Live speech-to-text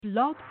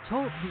Blog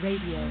Talk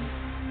Radio.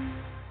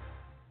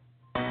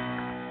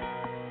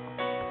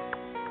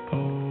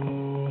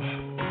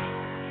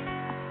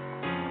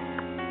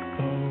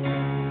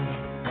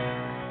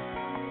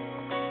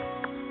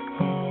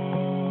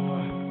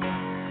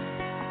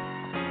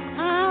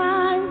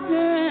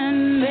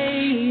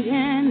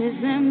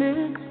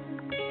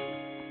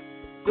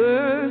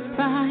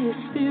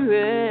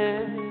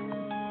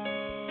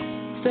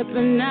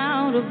 Stepping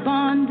out of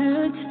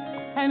bondage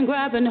and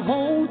grabbing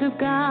hold of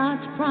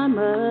God's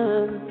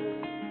promise.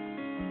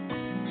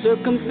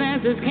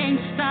 Circumstances can't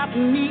stop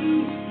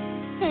me,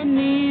 and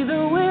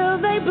neither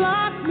will they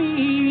block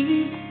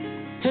me.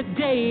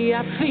 Today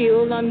I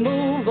feel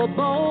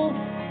unmovable.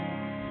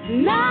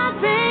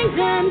 Nothing's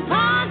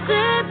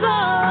impossible.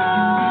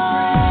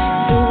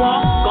 To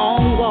walk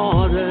on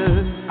water,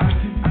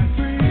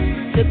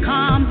 to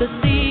calm the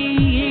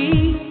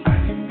sea,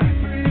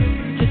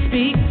 to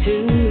speak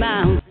to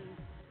mountains.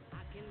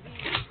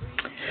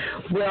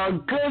 Well,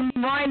 good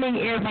morning,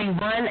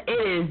 everyone. It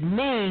is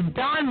me,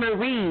 Dawn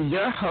Marie,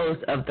 your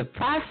host of the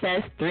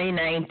Process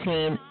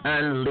 319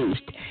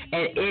 Unleashed.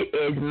 And it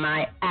is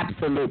my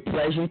absolute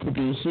pleasure to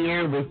be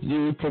here with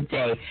you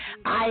today.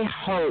 I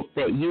hope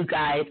that you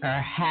guys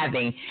are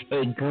having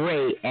a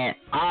great and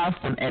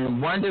awesome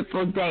and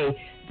wonderful day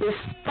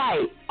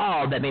despite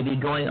all that may be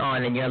going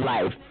on in your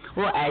life.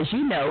 Well, as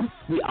you know,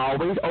 we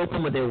always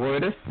open with a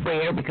word of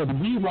prayer because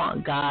we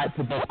want God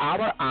to be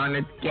our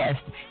honored guest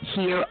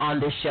here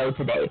on the show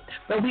today.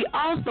 But we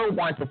also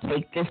want to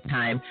take this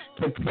time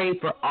to pray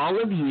for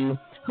all of you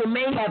who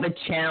may have a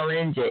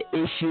challenge, an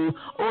issue,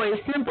 or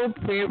a simple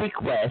prayer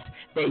request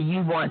that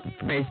you want to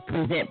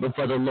present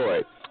before the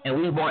Lord. And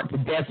we want to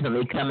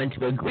definitely come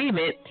into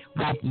agreement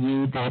with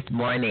you this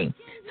morning.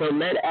 So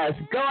let us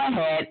go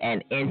ahead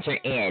and enter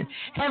in.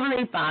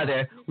 Heavenly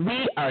Father,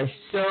 we are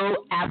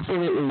so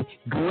absolutely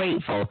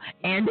grateful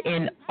and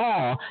in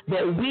awe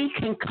that we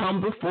can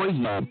come before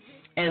you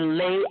and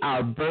lay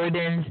our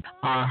burdens,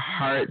 our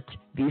heart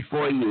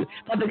before you.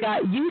 Father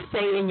God, you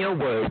say in your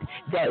word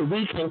that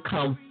we can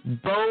come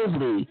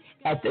boldly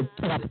at the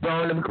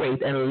throne of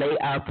grace and lay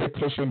our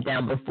petition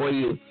down before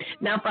you.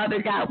 Now, Father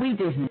God, we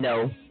just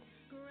know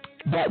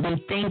that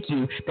we thank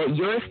you that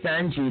your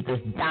son Jesus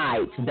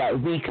died so that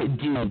we could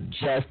do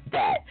just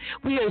that.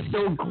 We are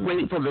so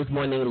grateful this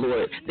morning,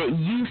 Lord, that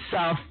you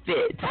saw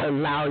fit to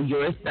allow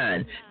your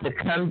son to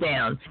come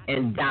down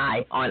and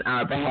die on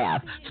our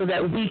behalf so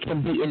that we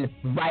can be in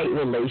right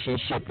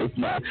relationship with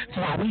you,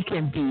 so that we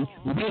can be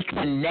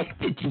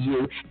reconnected to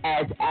you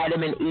as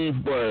Adam and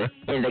Eve were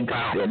in the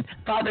garden.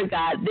 Father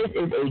God, this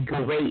is a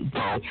great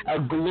day, a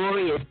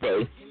glorious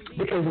day,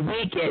 because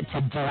we get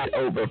to do it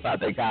over,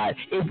 Father God.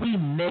 If we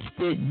messed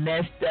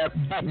up,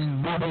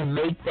 didn't really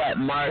make that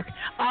mark,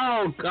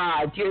 oh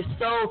God,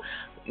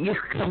 you're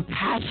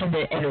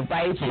compassionate and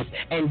righteous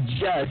and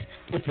just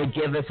to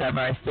forgive us of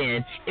our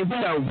sin. If we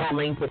are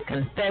willing to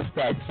confess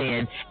that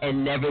sin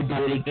and never do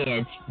it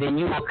again, then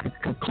you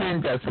will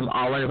cleanse us from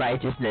all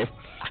unrighteousness.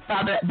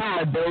 Father, there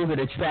are those that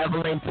are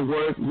traveling to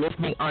work,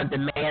 listening on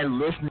demand,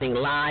 listening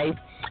live,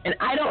 and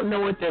I don't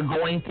know what they're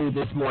going through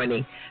this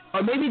morning.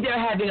 Or maybe they're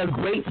having a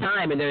great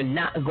time and they're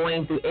not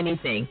going through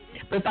anything.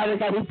 But Father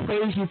God, we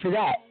praise you for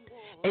that.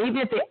 And even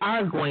if they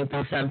are going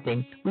through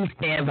something, we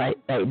stand right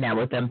now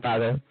with them,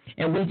 Father.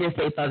 And we just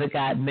say, Father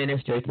God,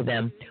 minister to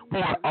them. We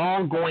are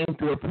all going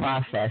through a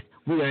process.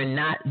 We are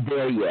not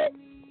there yet.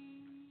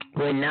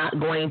 We're not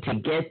going to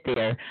get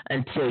there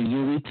until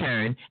you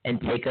return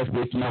and take us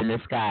with you in the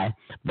sky.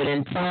 But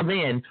until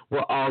then,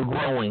 we're all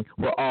growing.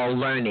 We're all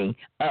learning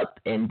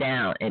up and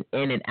down and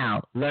in and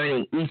out,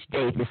 learning each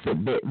day to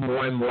submit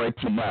more and more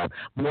to you,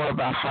 more of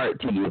our heart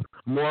to you,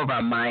 more of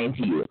our mind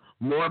to you,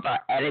 more of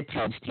our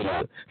attitudes to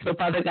you. So,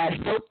 Father God,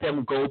 help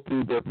them go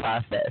through their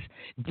process.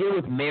 Deal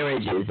with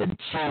marriages and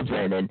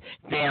children and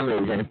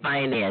families and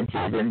finances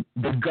and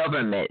the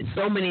government.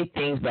 So many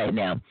things right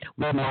now.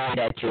 We lay it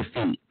at your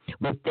feet.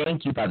 We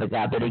thank you, Father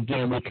God, that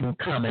again we can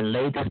come and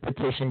lay this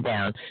petition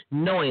down,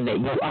 knowing that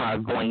you are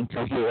going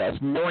to hear us,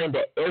 knowing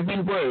that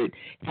every word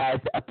has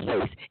a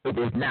place. It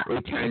does not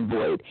return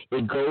void.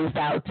 It goes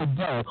out to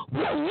do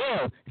what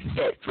you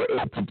set for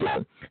it to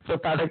do. So,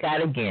 Father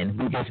God, again,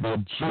 we just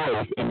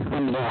rejoice in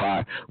who you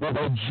are. We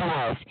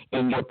rejoice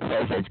in your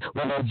presence.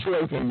 We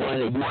rejoice in knowing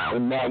that you are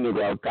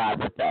Emmanuel, God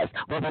with us.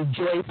 We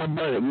rejoice in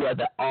knowing that you are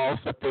the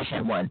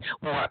all-sufficient one.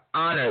 We are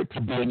honored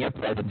to be in your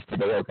presence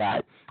today, oh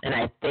God. And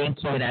I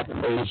thank you and I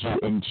praise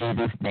you in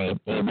Jesus' name.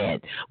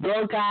 Amen.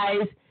 Well,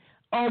 guys,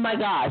 oh my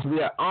gosh,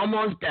 we are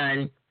almost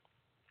done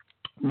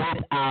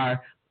with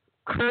our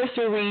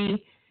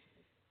cursory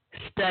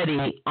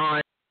study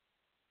on.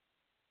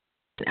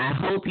 I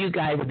hope you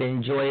guys have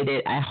enjoyed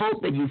it. I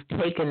hope that you've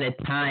taken the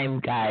time,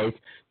 guys,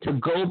 to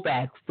go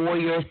back for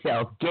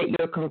yourself, get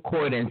your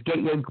concordance, get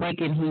your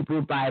Greek and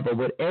Hebrew Bible,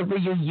 whatever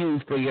you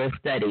use for your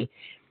study,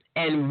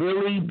 and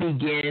really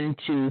begin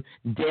to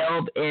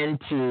delve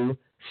into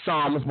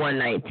Psalms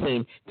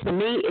 119. To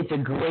me, it's a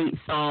great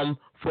psalm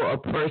for a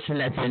person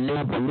that's a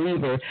new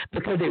believer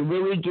because it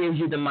really gives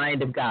you the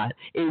mind of God.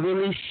 It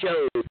really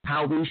shows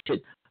how we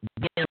should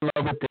get in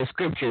love with the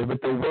scriptures,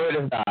 with the word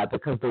of God,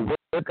 because the word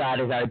of God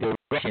is our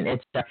direction.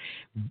 It's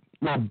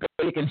our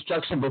basic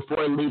instruction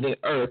before leaving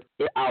earth.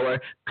 It's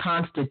our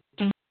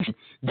constitution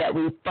that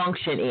we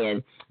function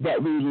in,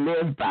 that we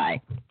live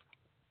by.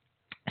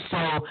 So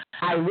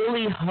I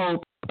really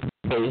hope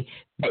today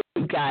that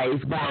you guys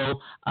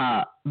will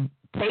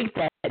take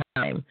that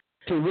time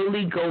to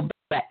really go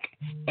back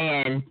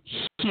and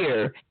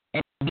hear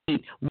and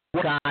read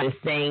what God is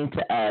saying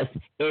to us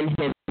in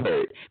His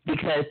Word,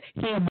 because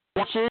He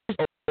watches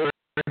over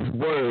His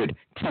Word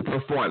to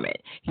perform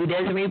it. He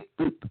doesn't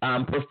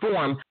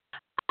perform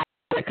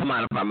that come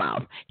out of our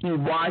mouth. He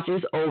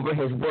watches over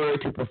His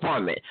Word to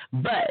perform it.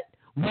 But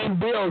we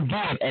will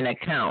give an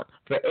account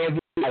for every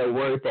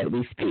word that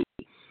we speak.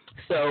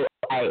 So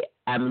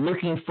I'm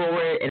looking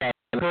forward, and I'm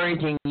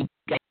encouraging you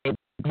guys to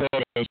go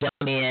ahead and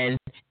jump in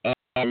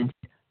and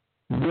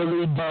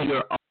really do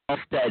your own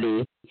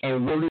study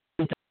and really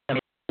study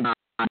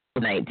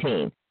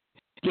 19.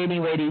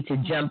 Getting ready to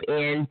jump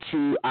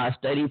into our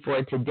study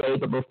for today,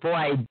 but before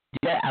I do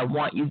that, I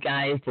want you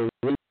guys to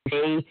really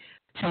stay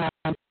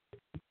tuned.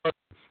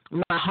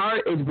 My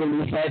heart is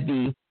really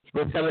heavy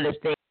with some of the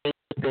things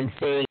I've been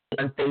saying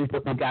on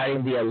Facebook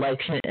regarding the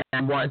election, and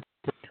I want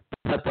to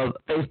put up a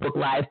Facebook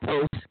Live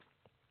post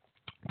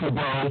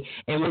today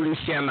and really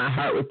share my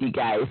heart with you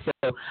guys.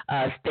 So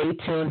stay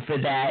tuned for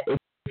that. If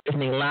you're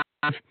listening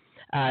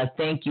live,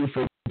 thank you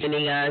for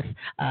joining us.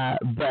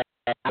 But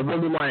I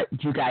really want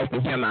you guys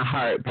to hear my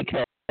heart,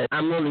 because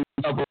I'm really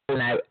troubled,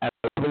 and I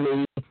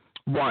really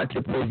want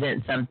to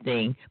present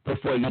something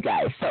before you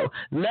guys. So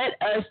let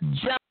us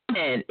jump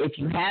in. If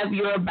you have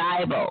your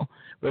Bible,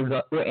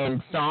 we're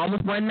in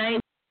Psalms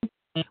 119,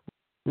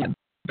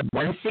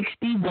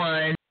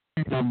 161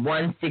 to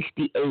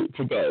 168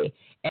 today.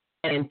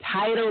 And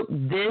entitled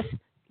this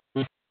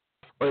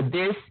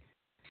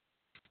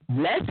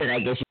lesson, I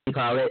guess you could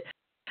call it,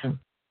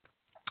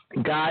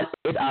 God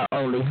is our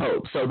only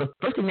hope. So the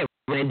first thing that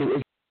we're going to do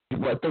is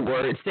what the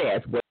word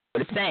says, what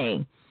it's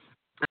saying.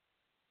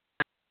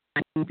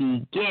 I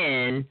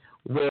begin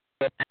with,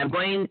 I'm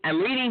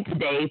reading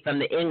today from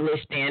the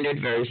English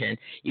Standard Version.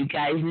 You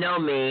guys know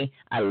me.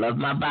 I love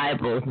my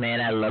Bibles, man.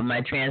 I love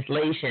my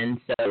translations,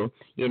 so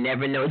you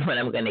never know what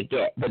I'm going to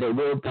get, but it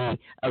will be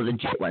a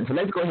legit one. So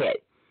let's go ahead.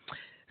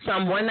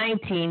 Psalm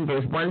 119,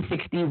 verse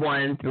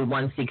 161 through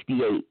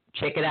 168.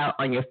 Check it out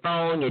on your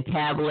phone, your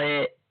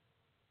tablet,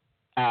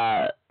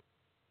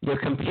 your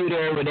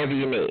computer, whatever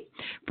you need.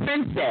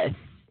 Princess,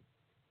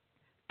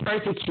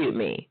 persecute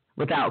me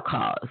without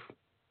cause.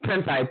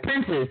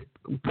 Princes,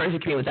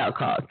 persecute me without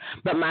cause.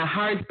 But my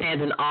heart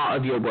stands in awe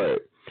of your word.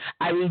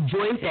 I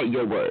rejoice at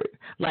your word,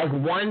 like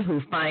one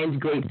who finds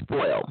great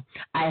spoil.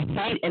 I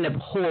hate and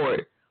abhor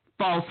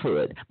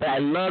falsehood, but I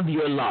love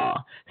your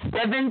law.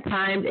 7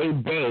 times a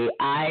day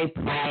I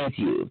praise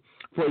you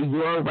for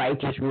your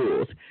righteous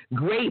rules.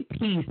 Great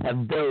peace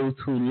have those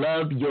who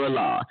love your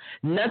law.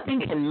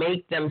 Nothing can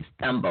make them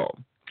stumble.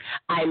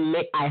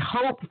 I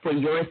hope for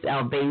your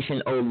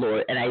salvation, O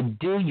Lord, and I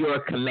do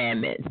your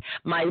commandments.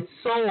 My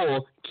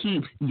soul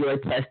keeps your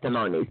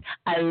testimonies.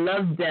 I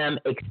love them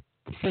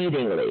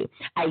exceedingly.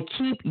 I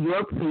keep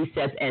your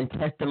precepts and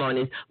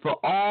testimonies, for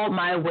all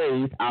my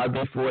ways are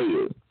before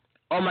you.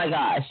 Oh my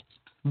gosh,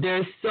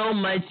 there's so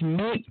much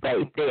meat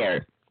right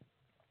there.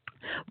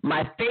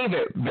 My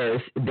favorite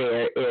verse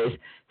there is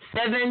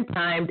 7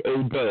 times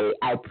a day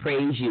I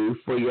praise you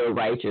for your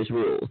righteous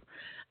rules.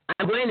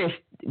 I'm going to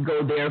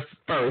go there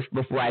first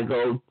before I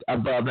go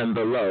above and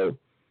below.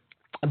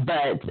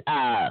 But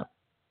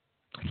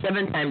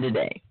 7 times a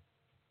day.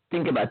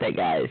 Think about that,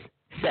 guys.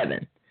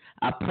 7.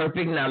 A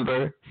perfect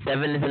number.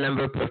 7 is the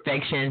number of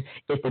perfection.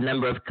 It's the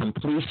number of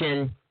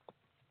completion.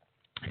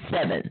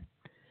 7.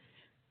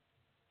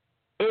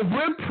 If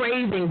we're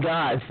praising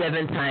God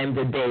 7 times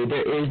a day,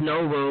 there is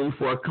no room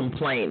for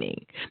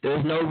complaining.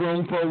 There's no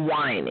room for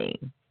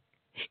whining.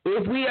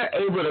 If we are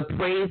able to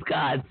praise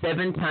God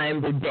 7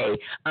 times a day,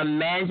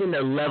 imagine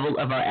the level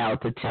of our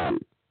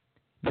altitude,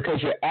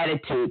 because your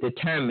attitude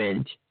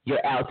determines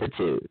your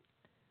altitude.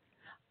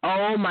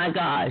 Oh my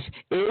gosh,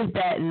 is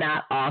that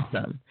not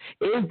awesome?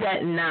 Is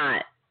that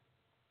not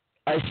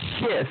a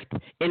shift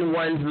in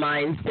one's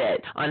mindset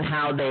on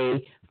how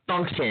they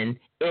function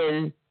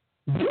in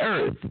the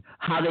earth,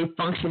 how they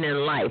function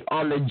in life,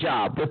 on the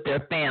job, with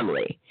their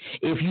family?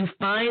 If you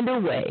find a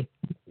way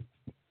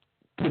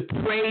to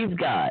praise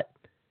God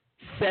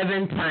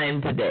 7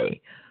 times a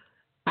day,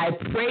 I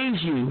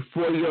praise you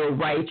for your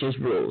righteous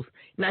rules.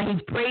 Now,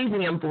 he's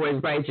praising him for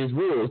his righteous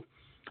rules,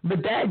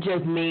 but that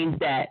just means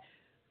that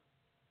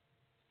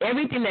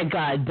everything that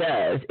God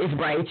does is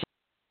righteous,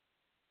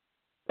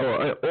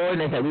 or an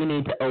ordinance that we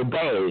need to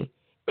obey.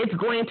 It's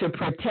going to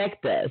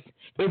protect us.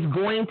 It's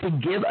going to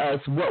give us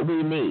what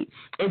we need.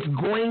 It's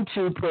going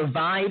to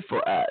provide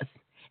for us,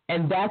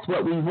 and that's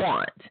what we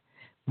want.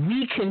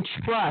 We can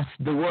trust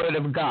the word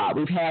of God.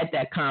 We've had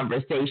that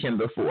conversation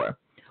before.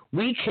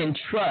 We can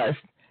trust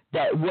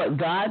that what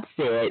God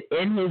said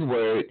in his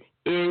word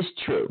is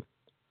true.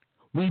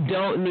 We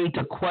don't need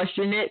to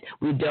question it.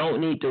 We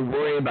don't need to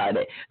worry about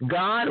it.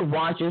 God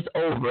watches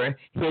over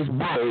his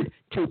word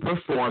to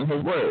perform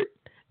his word.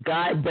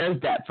 God does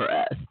that for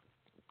us.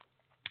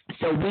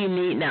 So we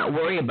need not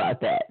worry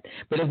about that.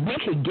 But if we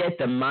could get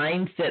the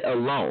mindset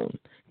alone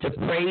to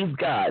praise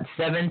God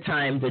 7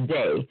 times a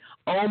day,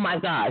 oh my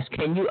gosh,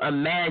 can you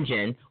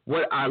imagine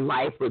what our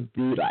life would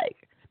be like?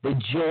 The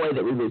joy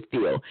that we would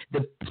feel.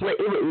 It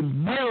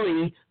would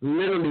really,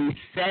 literally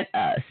set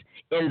us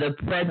in the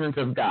presence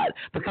of God.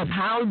 Because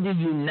how do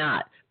you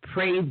not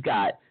praise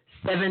God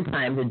 7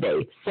 times a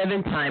day,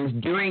 7 times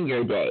during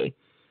your day,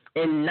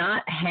 and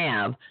not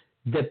have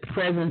the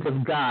presence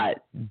of God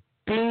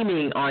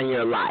beaming on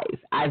your life?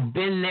 I've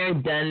been there,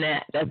 done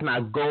that. That's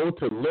my goal,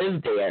 to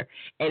live there.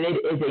 And it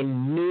is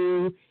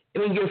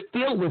you're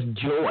filled with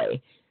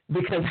joy.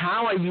 Because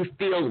how are you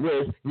filled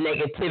with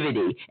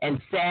negativity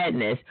and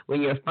sadness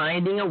when you're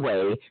finding a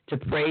way to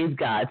praise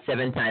God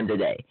 7 times a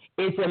day?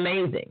 It's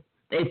amazing.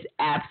 It's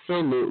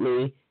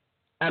absolutely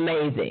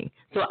amazing.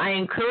 So I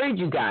encourage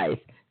you guys,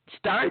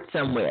 start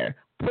somewhere.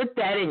 Put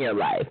that in your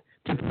life,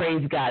 to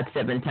praise God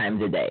 7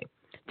 times a day,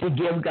 to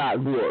give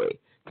God glory,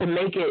 to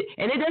make it,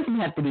 and it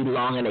doesn't have to be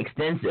long and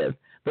extensive,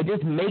 but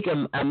just make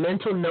a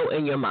mental note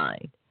in your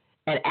mind,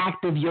 an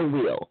act of your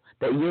will,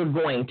 that you're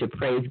going to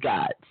praise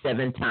God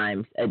 7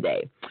 times a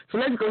day. So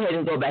let's go ahead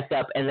and go back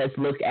up and let's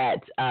look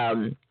at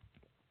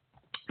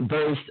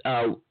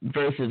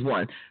verses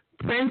 1.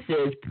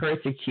 Princes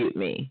persecute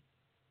me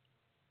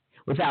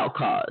without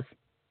cause,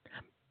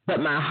 but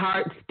my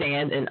heart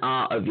stands in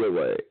awe of your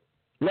word.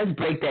 Let's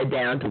break that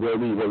down to where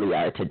we really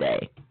are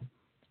today.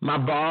 My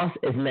boss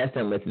is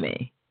messing with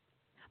me.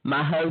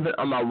 My husband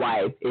or my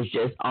wife is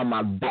just on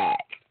my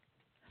back.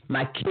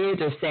 My kids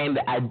are saying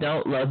that I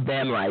don't love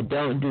them, or I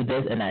don't do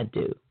this, and I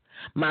do.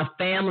 My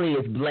family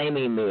is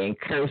blaming me and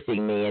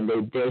cursing me, and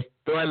they're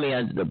throwing me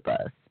under the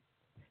bus,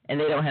 and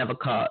they don't have a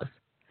cause.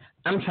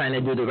 I'm trying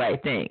to do the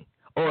right thing.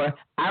 Or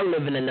I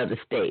live in another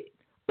state.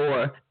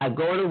 Or I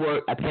go to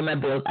work, I pay my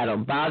bills, I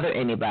don't bother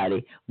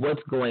anybody.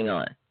 What's going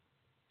on?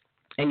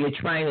 And you're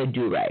trying to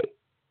do right.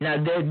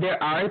 Now, there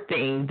are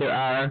things,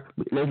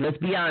 let's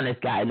be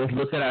honest, guys. Let's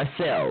look at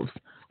ourselves.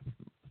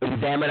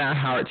 Examine our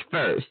hearts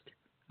first.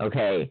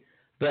 Okay,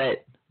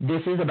 but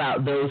this is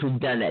about those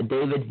who've done that.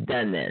 David's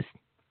done this.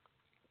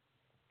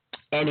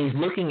 And he's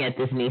looking at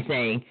this and he's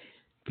saying,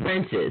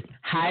 princes,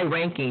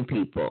 high-ranking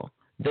people,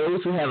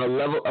 those who have a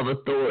level of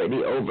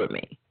authority over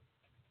me.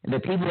 The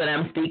people that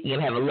I'm speaking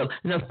of have a level.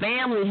 The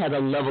family has a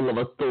level of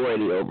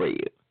authority over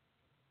you.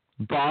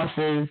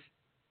 Bosses,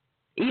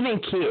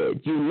 even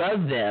kids, you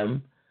love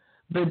them,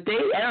 but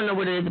I don't know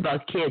what it is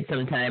about kids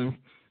sometimes,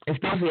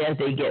 especially as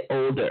they get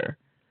older.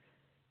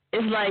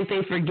 It's like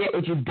they forget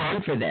what you've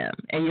done for them,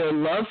 and your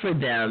love for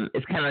them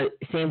is kind of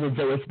seems as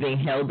though it's being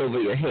held over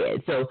your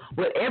head. So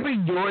whatever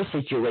your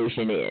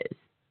situation is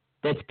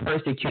that's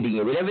persecuting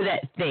you, whatever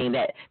that thing,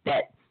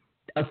 that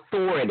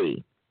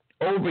authority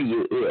over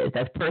you is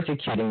that's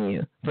persecuting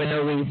you for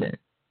no reason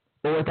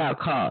or without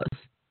cause.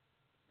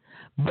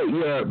 But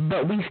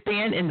we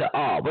stand in the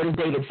awe. What does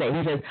David say?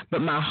 He says,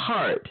 but my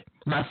heart,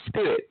 my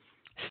spirit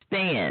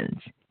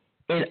stands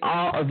in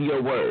awe of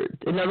your words.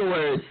 In other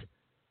words,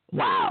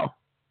 wow.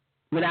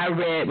 When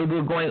we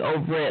were going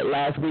over it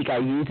last week, I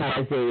used it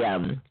as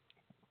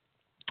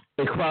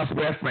a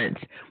cross-reference.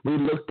 We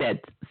looked at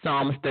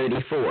Psalms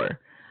 34,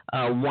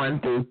 1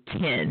 through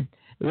 10,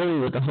 really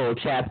with the whole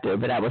chapter,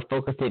 but I was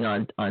focusing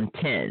on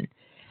 10.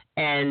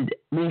 And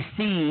we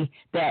see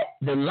that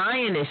the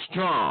lion is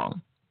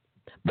strong,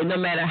 but no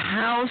matter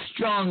how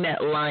strong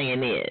that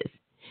lion is,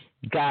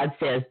 God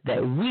says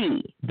that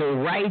we, the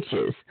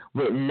righteous,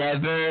 would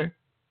never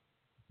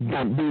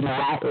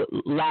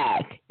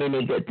lack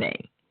any good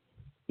thing.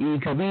 You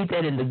can read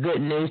that in the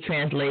Good News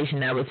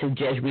Translation. I would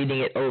suggest reading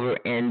it over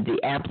in the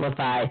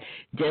Amplified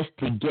just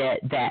to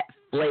get that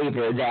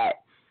flavor,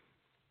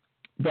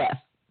 that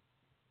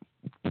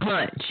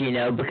punch,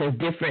 because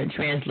different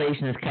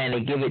translations kind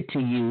of give it to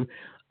you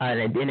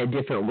in a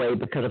different way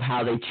because of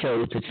how they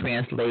chose to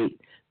translate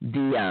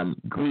the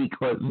Greek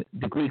or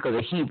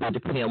the Hebrew,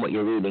 depending on what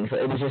you're reading. So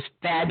it was just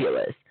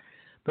fabulous.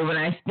 But when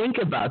I think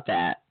about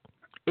that,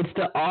 it's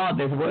the awe of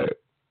his word.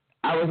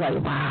 I was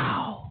like,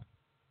 wow.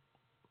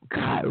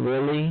 God,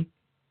 really?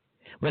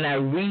 When I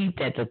read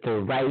that the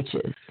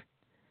righteous,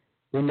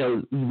 we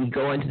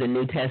go into the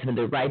New Testament,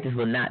 the righteous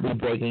will not be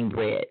breaking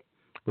bread.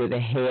 We're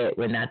the head,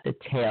 we're not the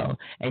tail.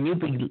 And you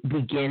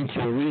begin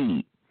to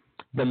read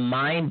the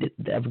mind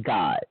of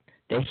God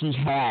that he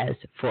has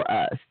for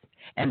us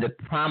and the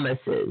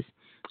promises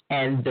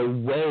and the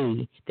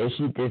way that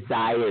he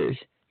desires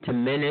to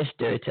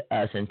minister to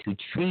us and to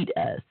treat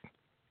us.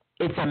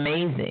 It's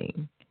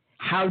amazing.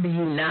 How do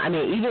you not?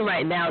 Even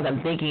right now as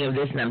I'm thinking of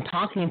this and I'm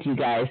talking to you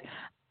guys,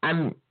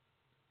 I'm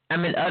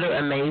in utter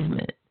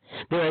amazement.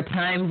 There are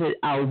times that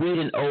I'll read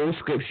an old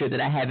scripture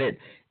that I haven't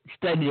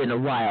studied in a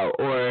while,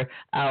 or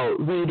I'll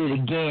read it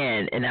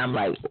again, and I'm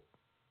like,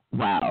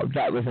 wow,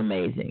 that was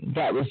amazing.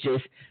 That was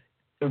just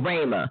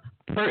rhema,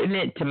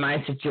 pertinent to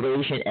my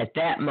situation at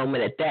that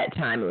moment, at that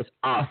time. It was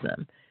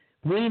awesome.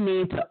 We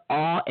need to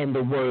awe in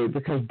the word,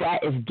 because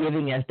that is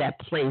giving us that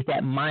place,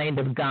 that mind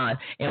of God,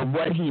 and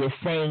what he is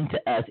saying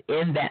to us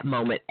in that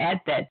moment,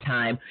 at that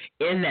time,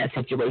 in that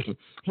situation.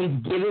 He's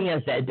giving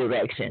us that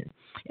direction.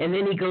 And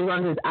then he goes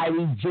on and says, I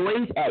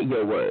rejoice at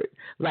your word,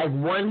 like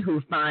one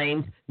who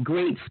finds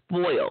great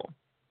spoil.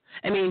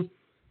 I mean,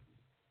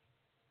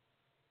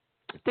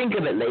 think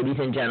of it, ladies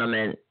and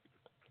gentlemen.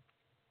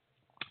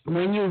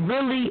 When you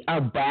really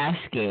are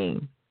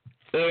basking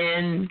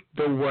in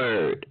the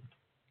word,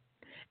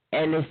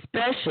 and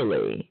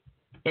especially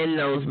in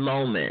those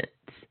moments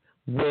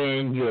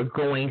when you're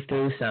going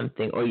through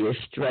something or you're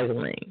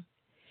struggling,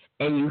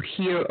 and you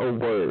hear a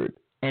word,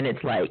 and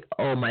it's like,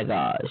 oh my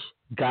gosh,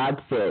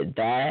 God said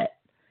that.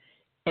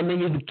 And then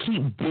you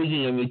keep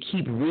digging and you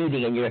keep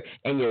reading,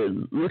 and you're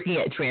looking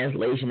at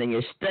translation and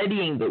you're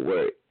studying the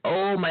word.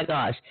 Oh my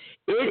gosh,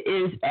 it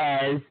is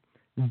as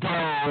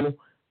though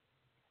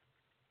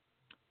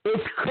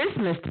it's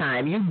Christmas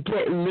time. You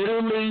get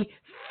literally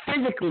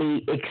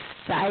physically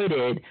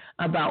excited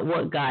about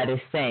what God is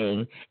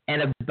saying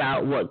and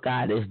about what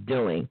God is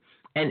doing.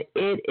 And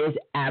it is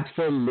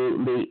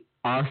absolutely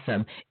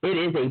awesome. It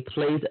is a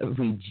place of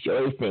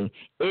rejoicing.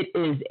 It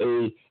is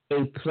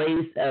a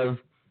place of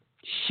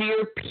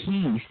sheer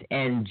peace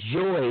and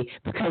joy,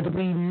 because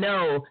we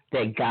know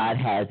that God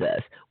has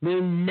us.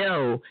 We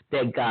know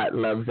that God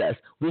loves us.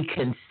 We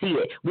can see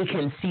it. We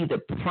can see the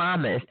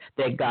promise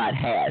that God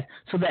has,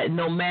 so that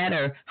no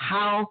matter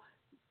how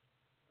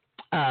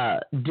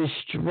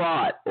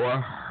distraught or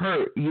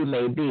hurt you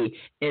may be,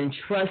 and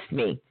trust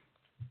me,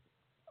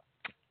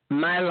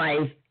 my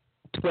life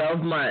 12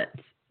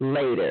 months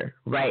later,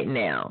 right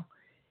now,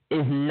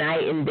 is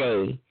night and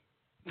day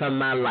from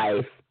my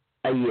life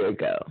a year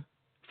ago,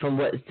 from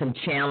some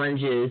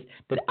challenges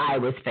that I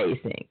was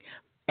facing.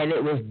 And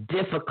it was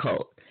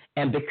difficult.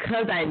 And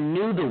because I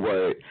knew the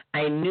word,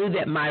 I knew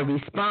that my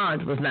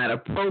response was not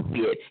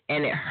appropriate,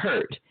 and it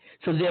hurt.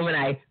 So then when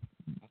I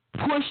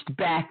pushed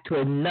back to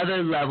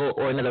another level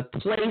or another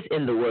place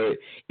in the word,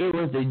 it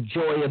was the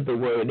joy of the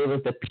word. It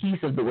was the peace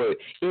of the word.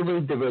 It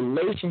was the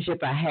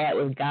relationship I had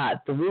with God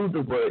through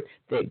the word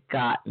that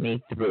got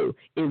me through.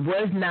 It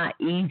was not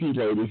easy,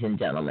 ladies and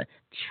gentlemen.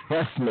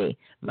 Trust me.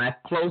 My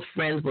close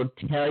friends will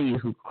tell you,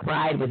 who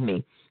cried with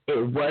me,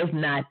 it was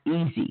not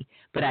easy.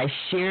 But I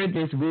shared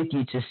this with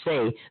you to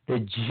say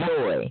the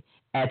joy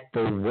at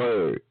the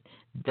word.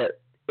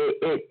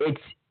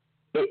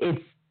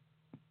 It's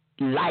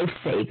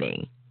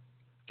life-saving.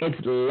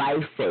 It's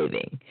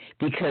life-saving,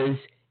 because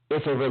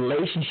it's a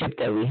relationship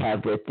that we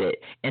have with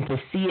it. And to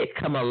see it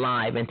come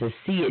alive and to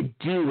see it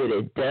do what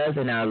it does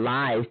in our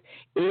lives,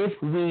 if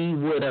we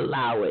would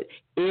allow it,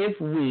 if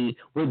we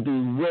would be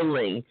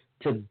willing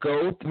to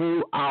go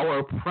through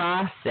our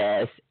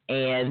process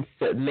and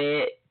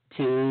submit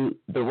to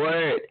the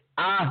word.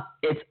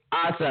 It's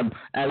awesome.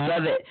 I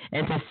love it.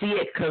 And to see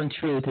it come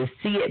true, to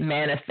see it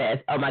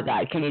manifest. Oh, my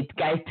God. Can you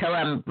guys tell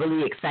I'm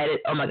really excited?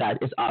 Oh, my God.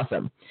 It's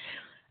awesome.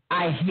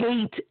 I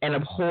hate and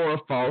abhor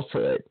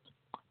falsehood,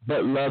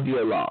 but love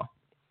your law.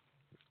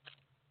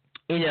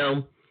 You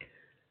know,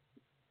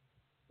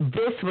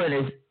 this one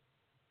is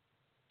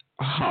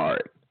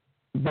hard,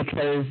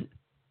 because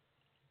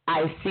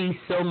I see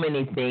so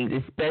many things,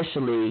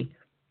 especially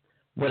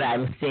what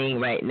I'm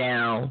seeing right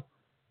now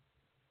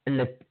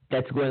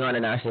that's going on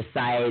in our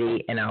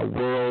society and our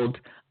world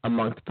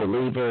amongst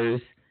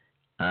believers.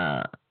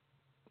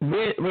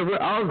 We're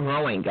all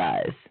growing,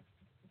 guys.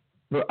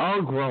 We're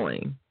all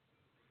growing.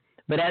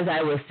 But as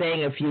I was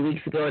saying a few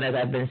weeks ago, and as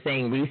I've been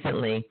saying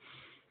recently,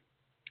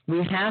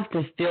 we have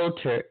to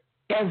filter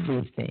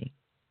everything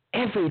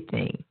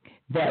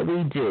that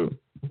we do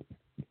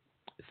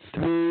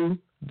through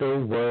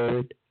the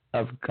Word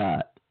of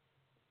God.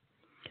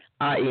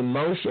 Our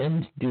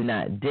emotions do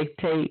not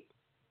dictate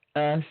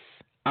us.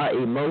 Our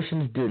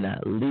emotions do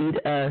not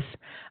lead us.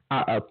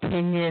 Our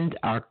opinions,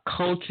 our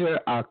culture,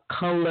 our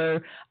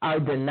color, our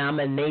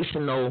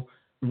denominational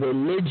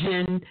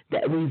religion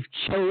that we've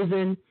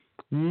chosen,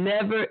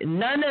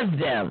 none of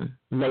them,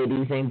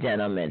 ladies and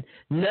gentlemen,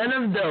 none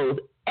of those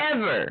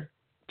ever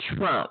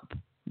trump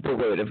the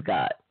Word of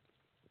God.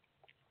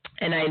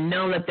 And I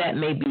know that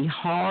may be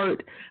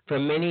hard for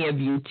many of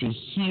you to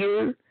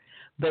hear,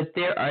 but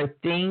there are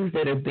things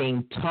that are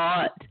being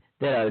taught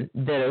that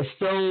are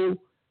so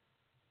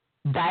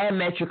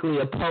diametrically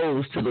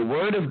opposed to the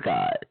Word of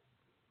God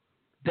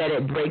that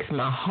it breaks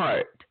my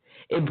heart.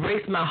 It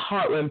breaks my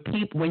heart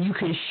when you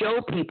can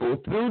show people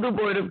through the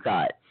Word of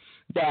God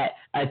that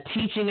a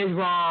teaching is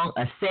wrong,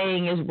 a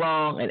saying is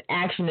wrong, an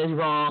action is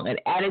wrong, an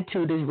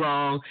attitude is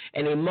wrong,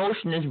 an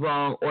emotion is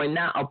wrong, or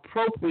not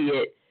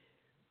appropriate.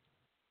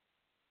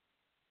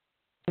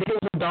 They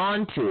hold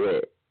on to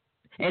it.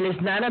 And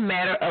it's not a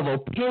matter of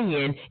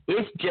opinion.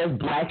 It's just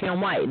black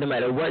and white. No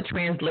matter what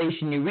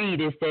translation you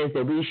read, it says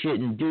that we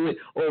shouldn't do it,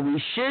 or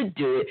we should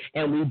do it,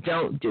 and we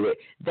don't do it.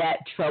 That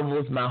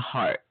troubles my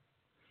heart.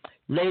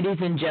 Ladies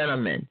and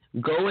gentlemen,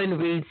 go and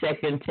read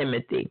 2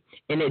 Timothy,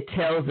 and it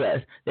tells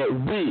us that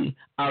we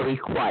are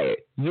required,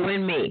 you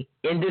and me,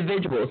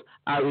 individuals,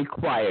 are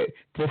required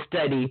to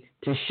study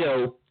to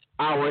show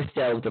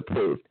ourselves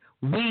approved.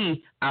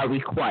 We are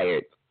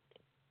required,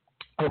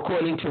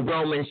 according to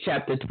Romans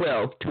chapter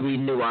 12, to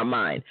renew our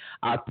mind.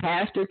 Our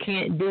pastor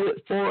can't do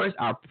it for us.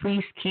 Our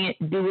priest can't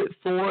do it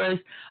for us.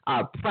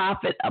 Our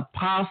prophet,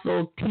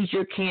 apostle,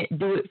 teacher can't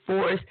do it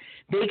for us.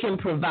 They can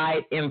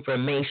provide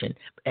information.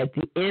 At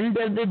the end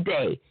of the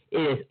day,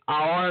 it is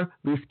our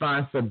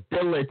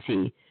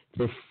responsibility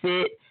to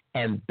sit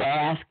and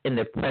bask in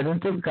the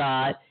presence of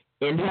God,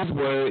 in His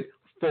Word,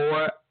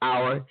 for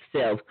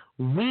ourselves.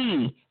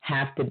 We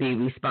have to be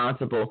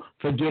responsible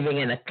for giving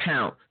an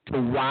account to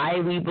why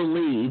we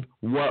believe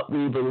what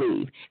we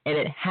believe. And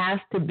it has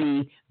to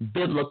be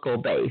biblical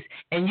based.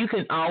 And you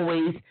can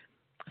always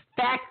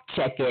fact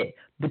check it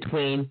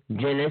between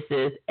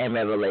Genesis and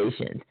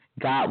Revelations.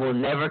 God will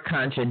never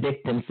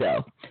contradict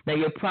Himself. Now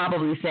you're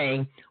probably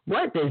saying,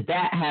 what does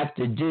that have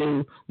to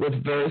do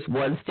with verse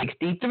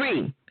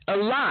 163? A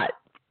lot.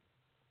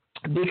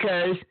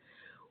 Because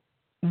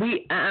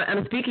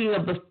I'm speaking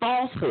of the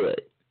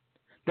falsehood,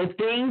 the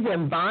things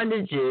and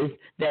bondages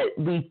that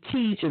we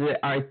teach or that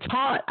are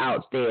taught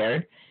out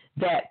there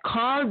that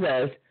cause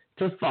us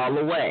to fall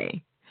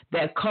away,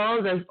 that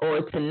cause us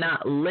or to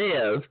not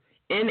live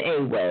in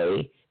a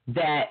way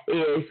that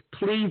is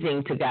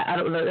pleasing to God. I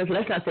don't know.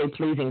 Let's not say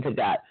pleasing to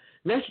God.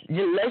 Let's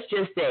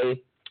just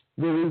say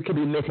we could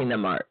be missing the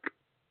mark.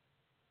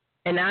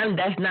 And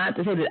that's not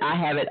to say that I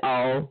have it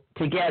all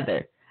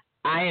together.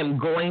 I am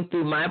going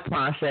through my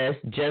process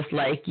just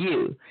like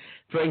you.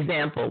 For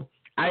example,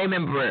 I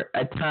remember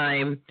a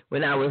time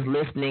when I was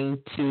listening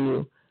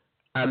to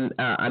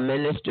a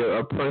minister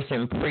or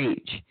person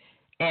preach.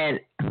 And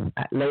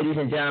ladies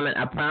and gentlemen,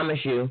 I promise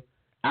you,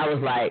 I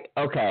was like,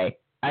 okay,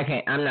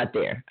 I'm not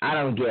there. I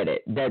don't get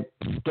it. That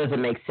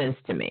doesn't make sense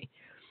to me.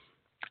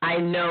 I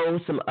know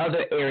some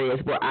other areas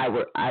where I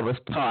was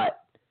taught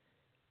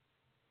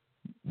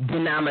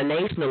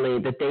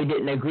denominationally that they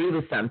didn't agree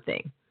with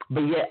something.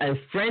 But yet a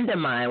friend of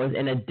mine was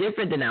in a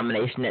different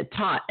denomination that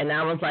taught, and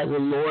I was like, well,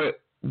 Lord,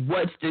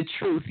 what's the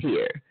truth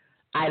here?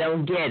 I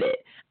don't get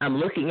it. I'm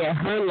looking at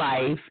her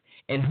life,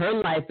 and her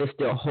life is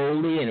still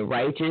holy and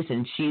righteous,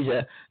 and she's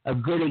a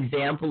good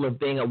example of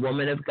being a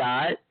woman of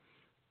God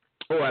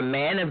or a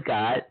man of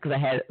God, because I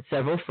had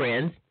several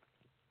friends.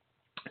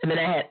 And then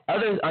I had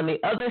others on the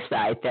other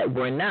side that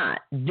were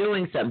not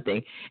doing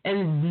something,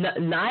 and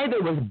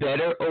neither was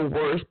better or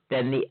worse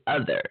than the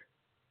other.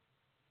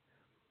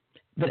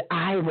 But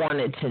I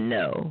wanted to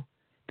know,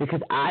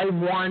 because I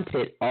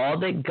wanted all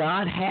that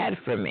God had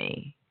for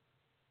me,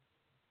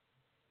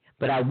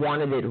 but I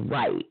wanted it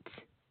right.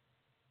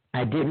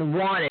 I didn't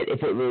want it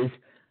if it was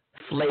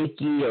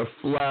flaky or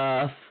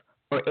fluff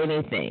or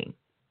anything.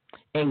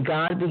 And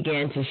God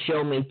began to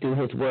show me through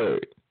His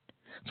Word.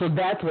 So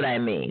that's what I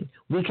mean.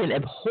 We can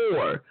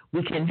abhor.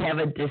 We can have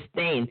a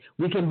disdain.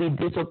 We can be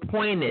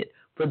disappointed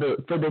for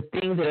the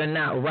things that are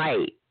not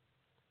right.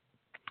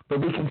 But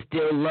we can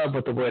still love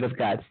what the Word of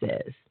God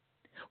says.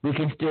 We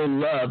can still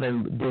love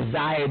and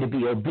desire to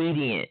be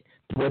obedient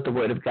to what the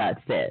Word of God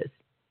says.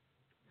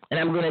 And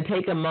I'm going to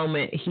take a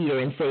moment here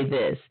and say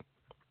this.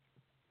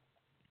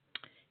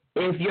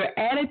 If your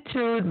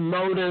attitude,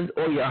 motives,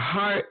 or your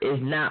heart is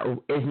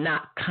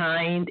not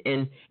kind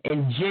and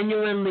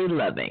genuinely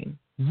loving,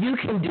 you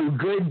can do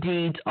good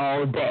deeds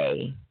all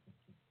day,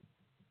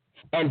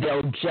 and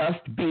they'll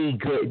just be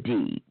good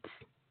deeds.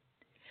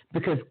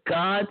 Because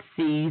God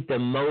sees the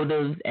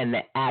motives and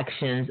the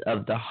actions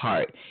of the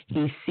heart.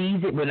 He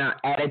sees it when our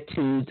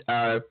attitudes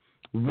are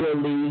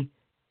really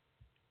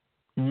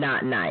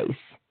not nice,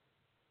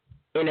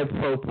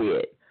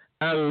 inappropriate,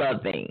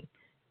 unloving,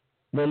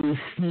 when we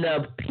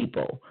snub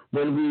people,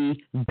 when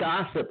we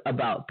gossip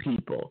about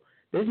people.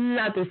 This is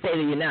not to say that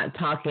you're not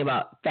talking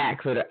about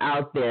facts that are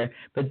out there,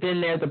 but then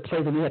there's a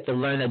place where we have to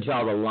learn to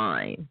draw the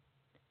line,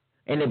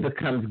 and it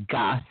becomes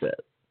gossip.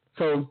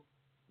 So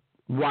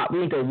we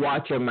need to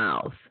watch your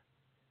mouth.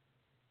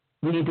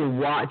 We need to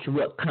watch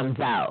what comes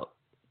out.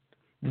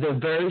 The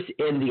verse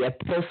in the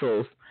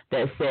epistles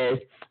that says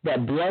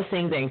that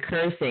blessings and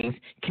cursings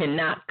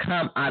cannot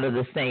come out of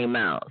the same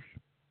mouth.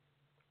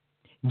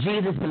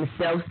 Jesus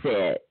Himself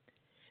said,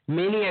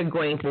 many are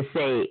going to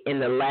say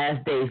in the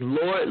last days,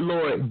 Lord,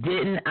 Lord,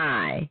 didn't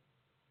I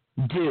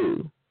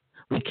do?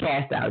 We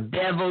cast out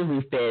devils,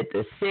 we fed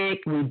the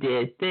sick, we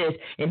did this.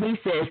 And He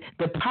says,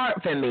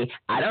 depart from me,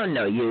 I don't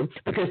know you.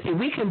 Because, see,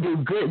 we can do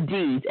good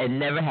deeds and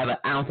never have an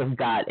ounce of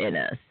God in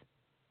us.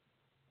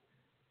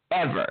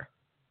 Ever.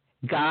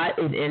 God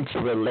is into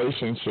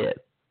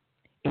relationship.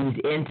 He's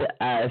into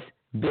us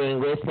being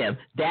with Him.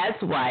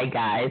 That's why,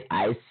 guys,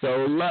 I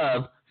so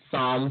love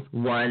Psalms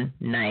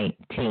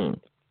 119.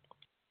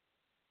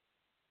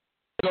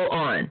 Go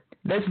on.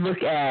 Let's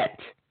look at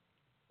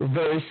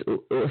verse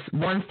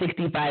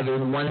 165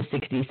 and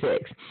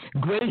 166.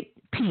 Great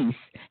peace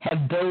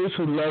have those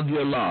who love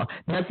your law.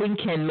 Nothing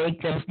can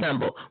make them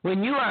stumble.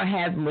 When you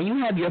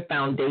have your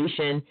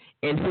foundation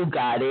in who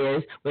God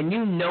is, when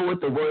you know what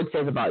the Word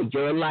says about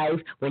your life,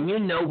 when you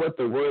know what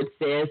the Word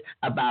says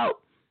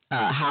about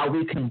how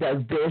we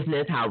conduct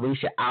business, how we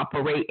should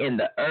operate in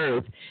the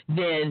earth,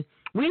 then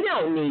we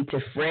don't need to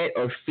fret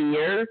or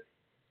fear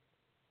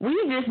We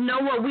just know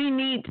what we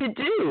need to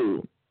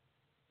do.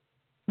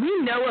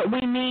 We know what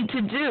we need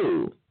to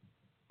do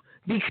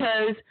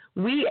because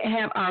we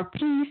have our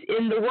peace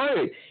in the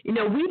Word. You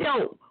know,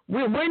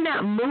 we're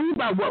not moved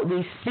by what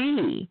we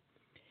see.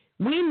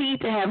 We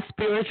need to have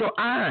spiritual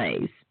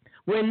eyes.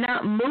 We're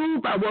not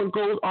moved by what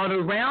goes on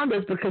around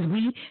us because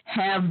we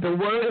have the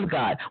Word of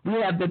God. We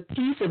have the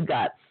peace of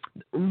God.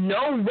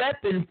 No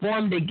weapon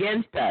formed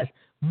against us,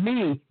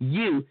 me,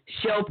 you,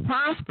 shall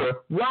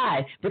prosper.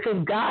 Why?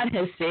 Because God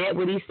has said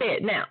what he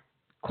said. Now,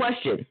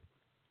 question.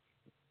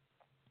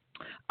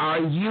 Are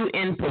you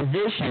in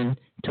position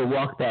to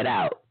walk that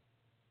out?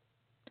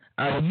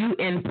 Are you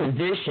in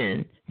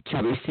position to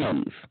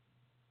receive?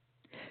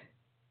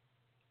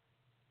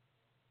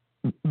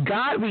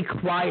 God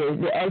requires,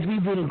 as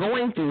we've been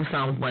going through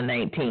Psalms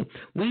 119,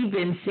 we've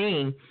been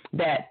seeing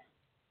that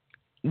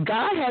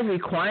God has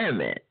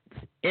requirements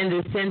in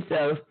the sense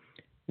of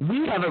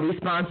we have a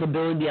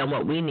responsibility on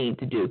what we need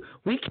to do.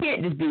 We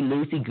can't just be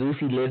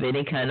loosey-goosey, live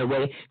any kind of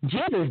way.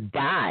 Jesus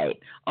died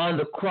on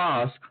the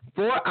cross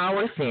for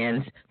our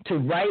sins to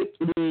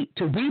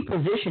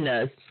reposition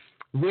us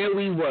where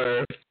we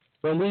were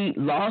when we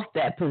lost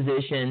that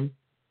position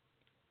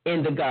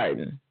in the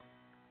garden.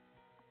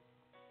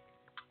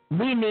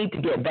 We need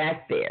to get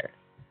back there.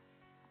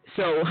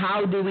 So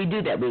how do we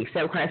do that? We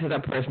accept Christ as our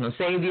personal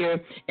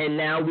Savior, and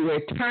now we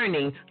are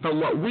turning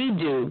from what we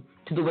do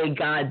to the way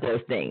God does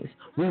things.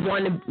 We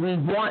want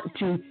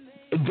to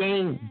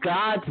gain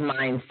God's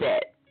mindset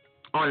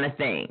on a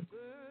thing.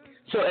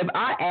 So if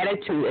our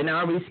attitude and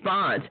our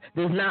response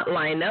does not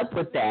line up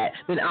with that,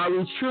 then are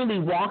we truly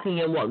walking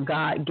in what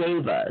God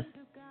gave us?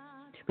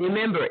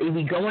 Remember, if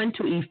we go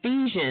into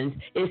Ephesians,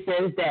 it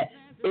says that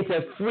it's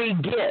a free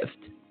gift.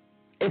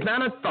 It's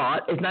not a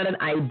thought. It's not an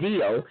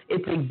ideal.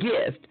 It's a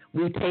gift.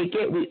 We take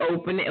it, we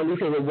open it, and we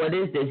say, well, what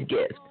is this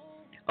gift?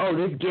 Oh,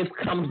 this gift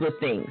comes with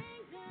things.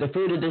 The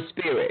fruit of the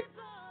Spirit,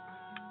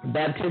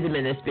 baptism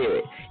in the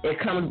Spirit. It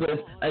comes with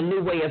a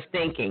new way of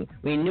thinking,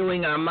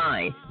 renewing our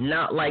mind,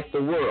 not like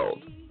the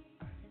world.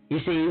 You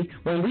see,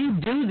 when we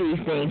do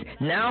these things,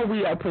 now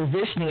we are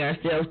positioning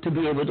ourselves to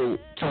be able to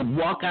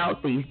walk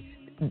out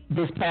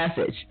this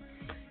passage.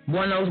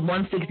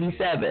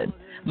 167.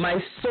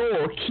 My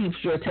soul keeps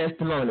your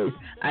testimonies.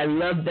 I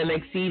love them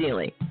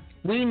exceedingly.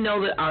 We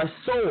know that our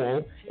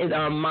soul is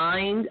our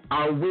mind,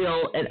 our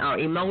will, and our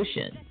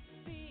emotion.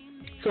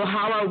 So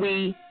how are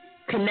we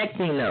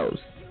connecting those?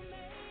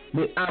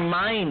 Our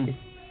mind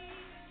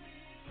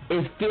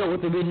is filled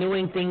with the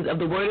renewing things of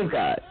the Word of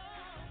God.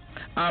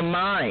 Our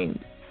mind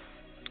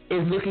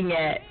is looking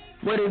at,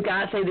 what did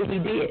God say that he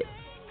did?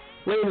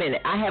 Wait a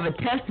minute, I have a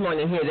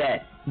testimony here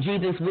that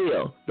Jesus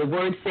will. The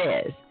Word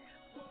says.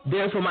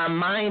 Therefore, my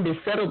mind is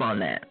settled on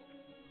that.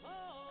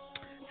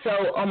 So,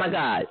 oh my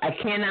God, I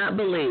cannot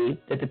believe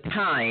that the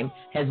time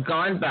has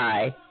gone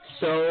by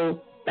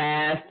so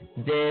fast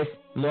this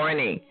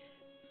morning.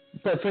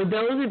 But for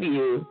those of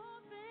you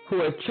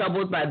who are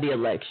troubled by the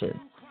election,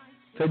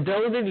 for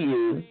those of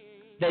you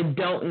that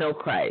don't know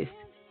Christ,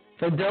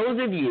 for those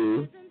of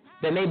you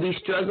that may be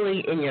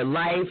struggling in your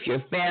life,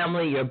 your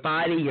family, your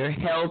body, your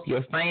health,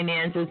 your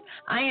finances,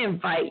 I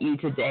invite you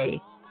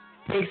today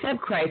to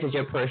accept Christ as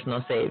your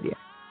personal Savior.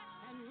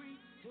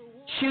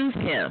 Choose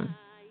him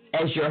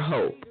as your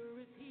hope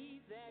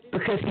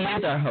because he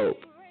is our hope.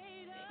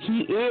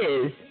 He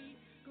is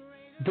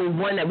the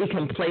one that we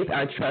can place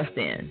our trust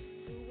in.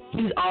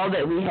 He's all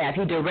that we have.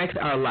 He directs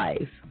our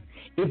life.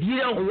 If you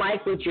don't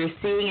like what you're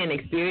seeing and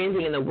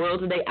experiencing in the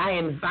world today, I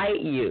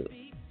invite you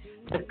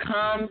to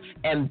come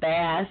and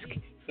bask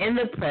in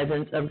the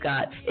presence of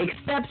God.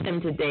 Accept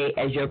him today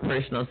as your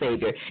personal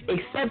Savior.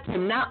 Accept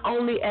him not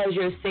only as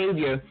your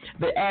Savior,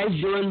 but as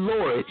your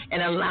Lord,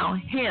 and allow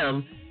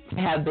him to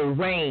have the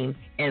reign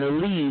and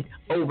lead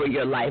over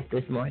your life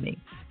this morning,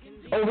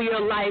 over your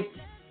life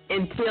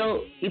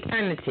until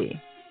eternity.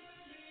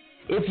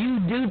 If you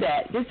do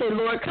that, just say,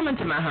 Lord, come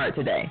into my heart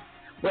today.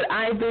 What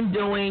I've been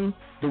doing,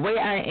 the way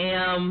I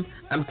am,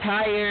 I'm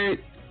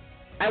tired,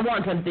 I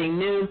want something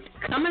new.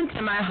 Come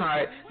into my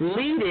heart,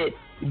 lead it,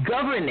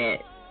 govern it,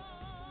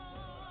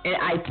 and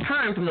I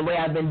turn from the way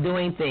I've been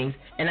doing things,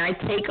 and I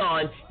take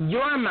on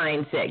your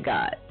mindset,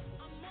 God,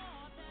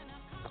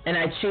 and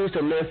I choose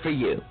to live for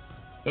you.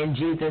 In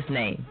Jesus'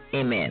 name,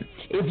 amen.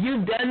 If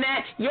you've done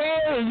that,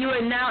 yay, you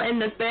are now in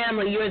the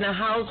family. You're in the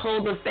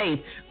household of faith.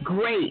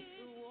 Great.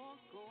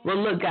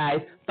 Well, look,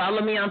 guys,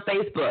 follow me on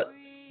Facebook,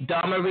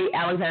 Dawn-Marie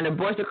Alexander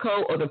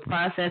Borsico, or The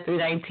Process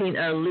 319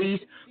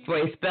 Unleashed, for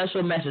a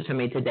special message from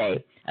me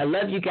today. I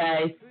love you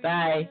guys.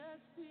 Bye.